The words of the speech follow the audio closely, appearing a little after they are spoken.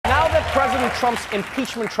President Trump's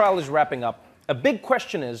impeachment trial is wrapping up. A big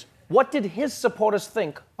question is, what did his supporters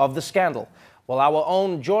think of the scandal? Well, our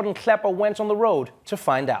own Jordan Klepper went on the road to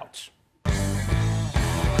find out.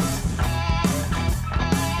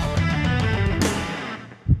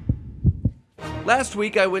 Last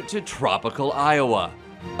week I went to tropical Iowa.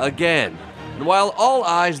 Again. And while all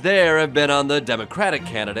eyes there have been on the Democratic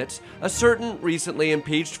candidates, a certain recently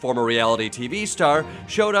impeached former reality TV star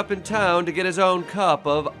showed up in town to get his own cup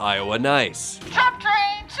of Iowa Nice. Trump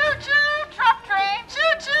train, choo-choo! Trump train,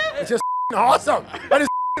 choo-choo! It's just awesome. I just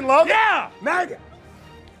love it. Yeah, MAGA.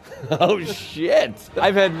 Oh shit!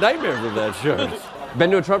 I've had nightmares of that shirt.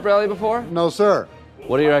 Been to a Trump rally before? No, sir.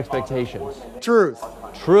 What are your expectations? Truth.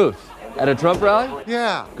 Truth. At a Trump rally?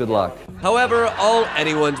 Yeah. Good luck. However, all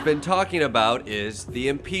anyone's been talking about is the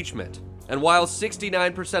impeachment. And while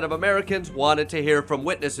 69% of Americans wanted to hear from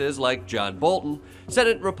witnesses like John Bolton,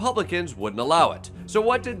 Senate Republicans wouldn't allow it. So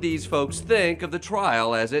what did these folks think of the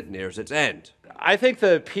trial as it nears its end? I think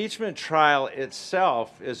the impeachment trial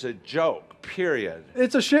itself is a joke, period.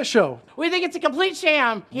 It's a shit show. We think it's a complete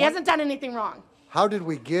sham. He hasn't done anything wrong. How did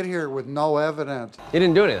we get here with no evidence? He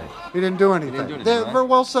didn't do anything. He didn't do anything. Right? Very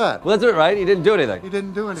well said. Well, that's it, right? He didn't do anything. He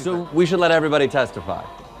didn't do anything. So we should let everybody testify.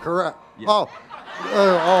 Correct. Yeah.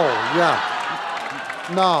 Yeah.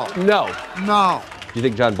 No. No. No. Do you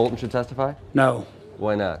think John Bolton should testify? No.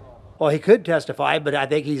 Why not? Well, he could testify, but I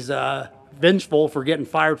think he's vengeful for getting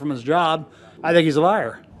fired from his job. I think he's a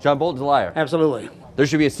liar. John Bolton's a liar. Absolutely. There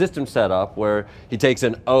should be a system set up where he takes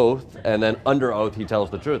an oath and then under oath he tells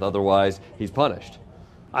the truth. Otherwise, he's punished.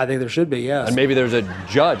 I think there should be, yes. And maybe there's a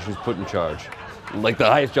judge who's put in charge, like the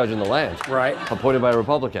highest judge in the land. Right. Appointed by a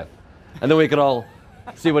Republican. And then we could all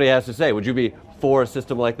see what he has to say. Would you be for a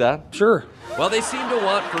system like that? Sure. While they seem to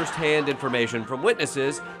want firsthand information from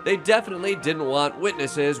witnesses, they definitely didn't want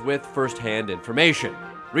witnesses with firsthand information.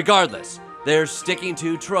 Regardless, they're sticking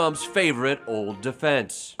to Trump's favorite old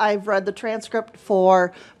defense. I've read the transcript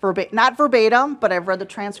for not verbatim, but I've read the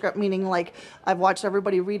transcript, meaning like I've watched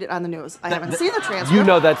everybody read it on the news. I haven't seen the transcript. You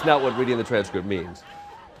know that's not what reading the transcript means.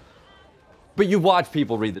 But you watch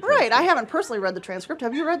people read the transcript. Right, I haven't personally read the transcript.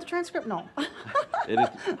 Have you read the transcript? No. It is,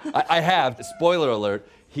 I have. Spoiler alert,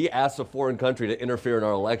 he asked a foreign country to interfere in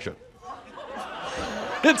our election.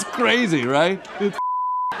 It's crazy, right? It's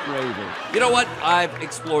crazy. You know what? I've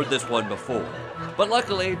explored this one before. But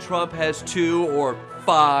luckily, Trump has 2 or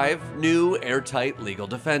 5 new airtight legal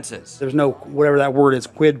defenses. There's no, whatever that word is,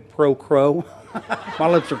 quid pro quo. My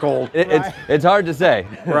lips are cold. It's hard to say.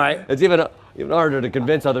 Right. It's even harder to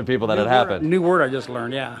convince other people that it happened. New word I just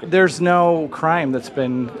learned, yeah. There's no crime that's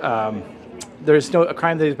been, there's no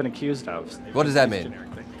crime that he's been accused of. What does that mean?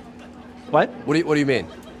 What? What do you mean?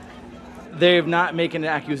 They've not made an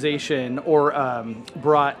accusation or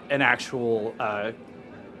brought an actual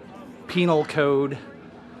penal code.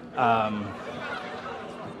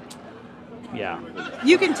 Yeah.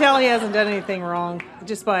 You can tell he hasn't done anything wrong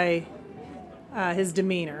just by his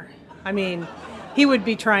demeanor. I mean, he would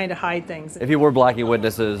be trying to hide things. If you were blocking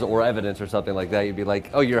witnesses or evidence or something like that, you'd be like,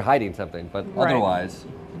 oh, you're hiding something. But Right. otherwise...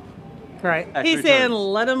 Right. Extra He's saying,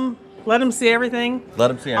 charges. let him see everything.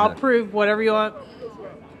 Let him see I'll everything. prove whatever you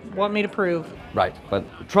want me to prove. Right, but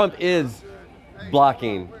Trump is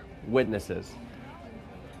blocking witnesses.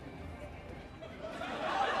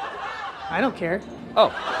 I don't care. Oh,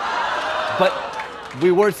 but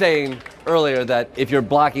we were saying earlier that if you're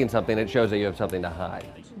blocking something, it shows that you have something to hide.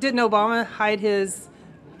 Didn't Obama hide his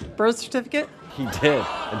birth certificate? He did,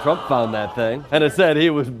 and Trump found that thing, and it said he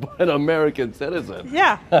was an American citizen.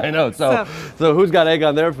 Yeah. I know, so who's got egg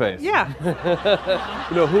on their face? Yeah.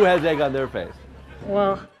 Who has egg on their face?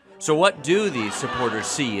 Well. So what do these supporters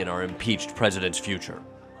see in our impeached president's future?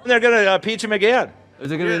 They're going to impeach him again. Is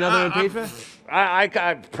there going to be another impeachment? I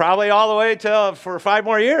probably all the way for 5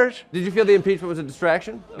 more years. Did you feel the impeachment was a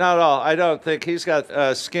distraction? Not at all. I don't think he's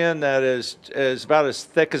got skin that is about as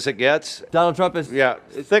thick as it gets. Donald Trump is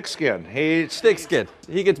thick skin. He's thick skin.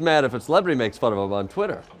 He gets mad if a celebrity makes fun of him on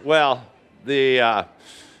Twitter. Well, it's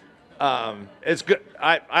good.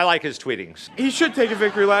 I like his tweetings. He should take a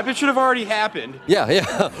victory lap. It should have already happened.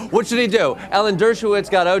 Yeah. What should he do? Alan Dershowitz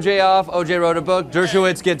got OJ off. OJ wrote a book.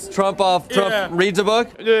 Dershowitz gets Trump off. Trump reads a book.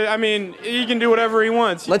 I mean, he can do whatever he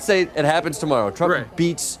wants. Let's say it happens tomorrow. Trump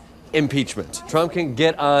beats impeachment. Trump can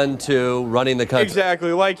get on to running the country.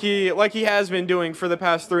 Exactly, like he has been doing for the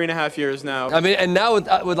past 3.5 years now. I mean, and now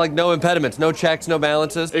with like no impediments, no checks, no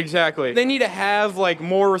balances. Exactly. They need to have like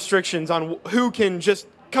more restrictions on who can just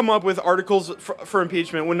come up with articles for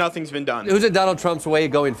impeachment when nothing's been done. Who's in Donald Trump's way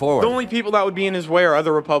going forward? The only people that would be in his way are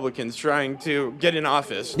other Republicans trying to get in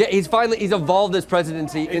office. Yeah, he's evolved this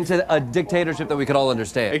presidency into a dictatorship that we could all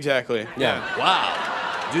understand. Exactly. Yeah.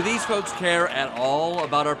 Wow. Do these folks care at all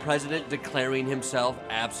about our president declaring himself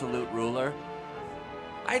absolute ruler?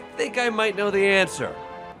 I think I might know the answer.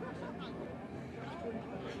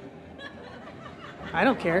 I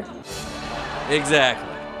don't care. Exactly.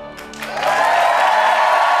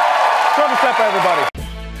 Trevor Klepper, everybody.